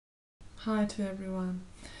Hi to everyone.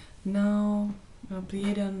 Now a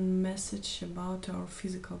Pleiadian message about our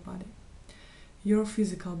physical body. Your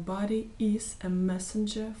physical body is a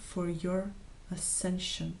messenger for your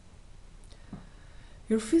ascension.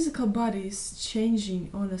 Your physical body is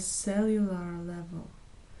changing on a cellular level.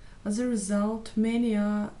 As a result, many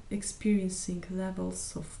are experiencing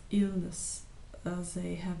levels of illness as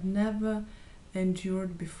they have never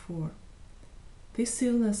endured before. This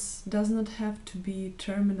illness does not have to be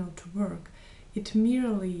terminal to work. It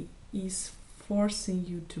merely is forcing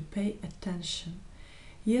you to pay attention.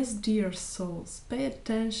 Yes, dear souls, pay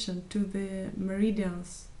attention to the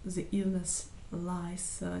meridians the illness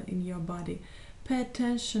lies in your body. Pay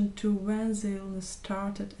attention to when the illness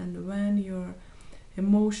started and when your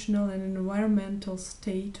emotional and environmental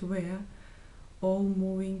state were all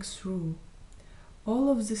moving through. All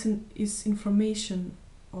of this is information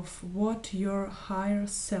of what your higher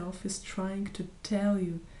self is trying to tell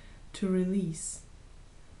you to release.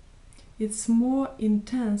 It's more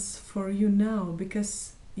intense for you now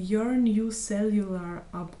because your new cellular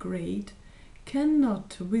upgrade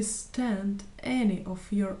cannot withstand any of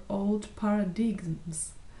your old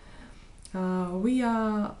paradigms. We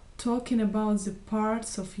are talking about the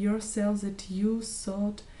parts of yourself that you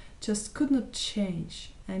thought just could not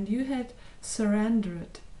change, and you had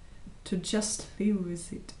surrendered to just live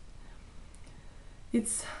with it.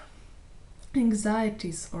 It's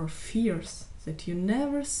anxieties or fears that you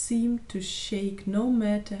never seem to shake no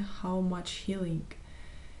matter how much healing.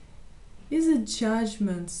 Is it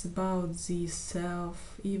judgments about the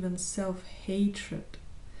self, even self-hatred,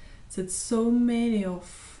 that so many on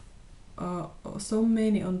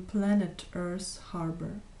planet Earth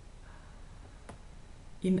harbor?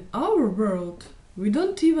 In our world, we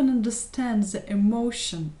don't even understand the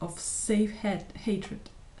emotion of self-hatred.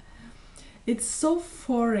 It's so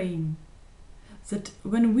foreign that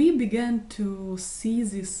when we began to see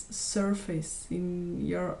this surface in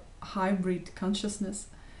your hybrid consciousness,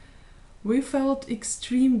 we felt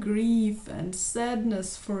extreme grief and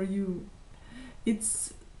sadness for you.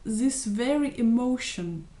 It's this very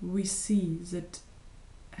emotion we see that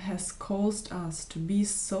has caused us to be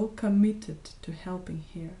so committed to helping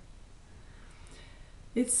here.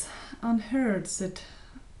 It's unheard of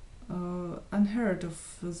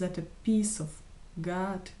that a piece of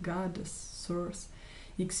God, goddess, source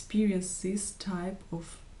experience this type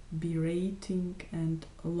of berating and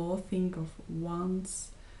loathing of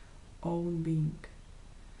one's own being.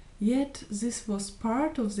 Yet this was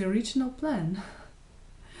part of the original plan,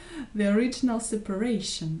 the original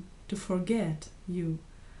separation, to forget you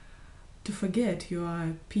are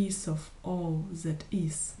a piece of all that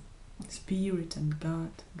is, spirit and God,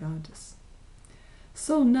 goddess.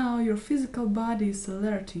 So now your physical body is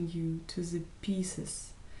alerting you to the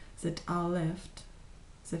pieces that are left,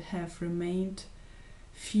 that have remained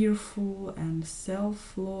fearful and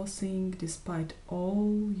self-loathing despite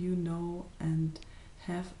all you know and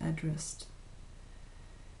have addressed.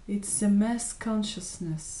 It's a mass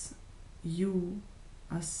consciousness, you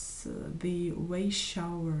as the wave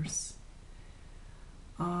showers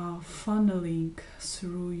are funneling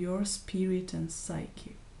through your spirit and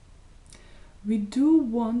psyche. We do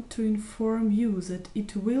want to inform you that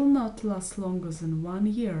it will not last longer than 1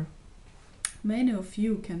 year. Many of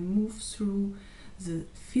you can move through the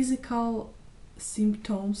physical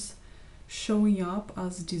symptoms showing up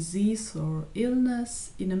as disease or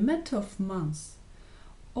illness in a matter of months.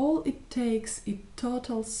 All it takes is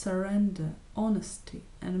total surrender, honesty,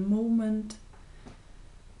 and a moment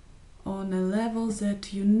on a level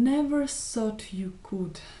that you never thought you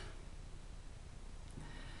could.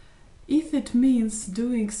 If it means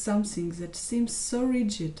doing something that seems so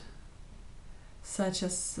rigid, such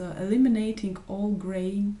as eliminating all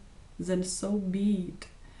grain, then so be it.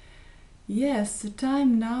 Yes, the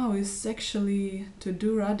time now is actually to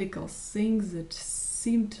do radical things that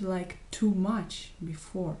seemed like too much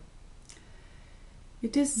before.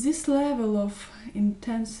 It is this level of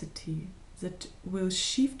intensity that will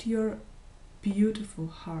shift your beautiful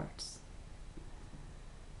hearts.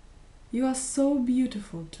 You are so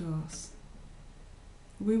beautiful to us.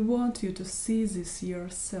 We want you to see this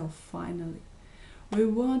yourself finally. We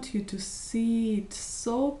want you to see it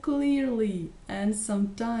so clearly, and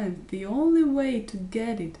sometimes the only way to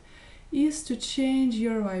get it is to change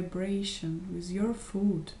your vibration with your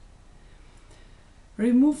food.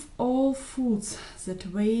 Remove all foods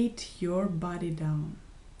that weight your body down.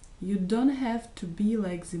 You don't have to be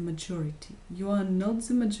like the majority. You are not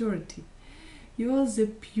the majority. You are the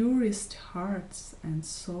purest hearts and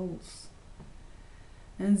souls,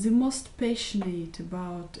 and the most passionate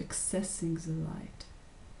about accessing the light.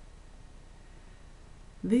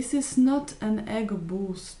 This is not an ego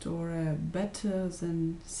boost or a better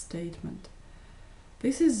than statement.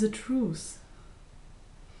 This is the truth.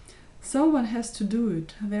 Someone has to do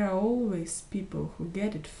it. There are always people who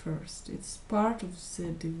get it first. It's part of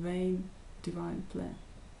the divine plan.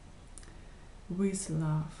 With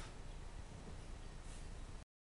love.